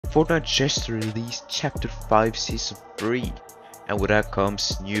Fortnite just released Chapter 5 Season 3, and with that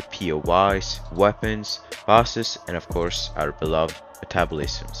comes new POIs, weapons, bosses, and of course our beloved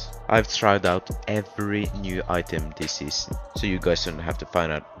metabolisms. I've tried out every new item this season, so you guys don't have to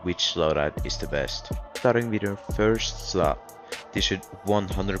find out which loadout is the best. Starting with your first slot, this should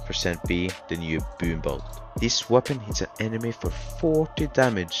 100% be the new Boom Bolt. This weapon hits an enemy for 40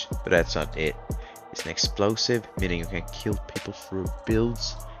 damage, but that's not it. It's an explosive, meaning you can kill people through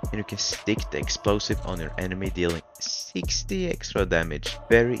builds, and you can stick the explosive on your enemy, dealing 60 extra damage.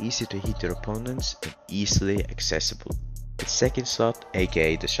 Very easy to hit your opponents and easily accessible. The second slot,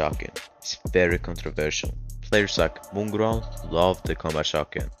 aka the shotgun, is very controversial. Players like Mungral love the combat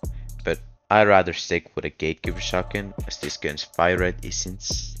shotgun, but I'd rather stick with a gatekeeper shotgun, as this gun's fire rate is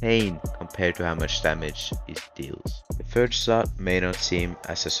insane compared to how much damage it deals. The third slot may not seem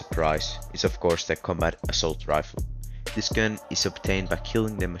as a surprise, it's of course the combat assault rifle. This gun is obtained by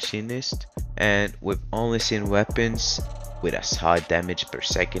killing the machinist, and we've only seen weapons with as high damage per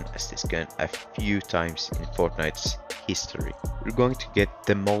second as this gun a few times in Fortnite's history. We're going to get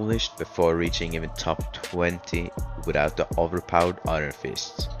demolished before reaching even top 20 without the overpowered Iron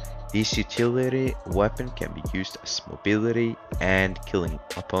Fists. This utility weapon can be used as mobility and killing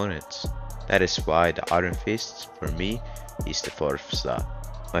opponents. That is why the Iron Fists for me is the fourth slot.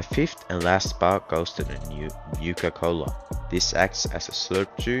 My fifth and last spot goes to the new Nuka-Cola. This acts as a slurp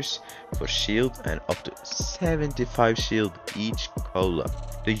juice for shield and up to 75 shield each cola.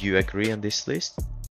 Do you agree on this list?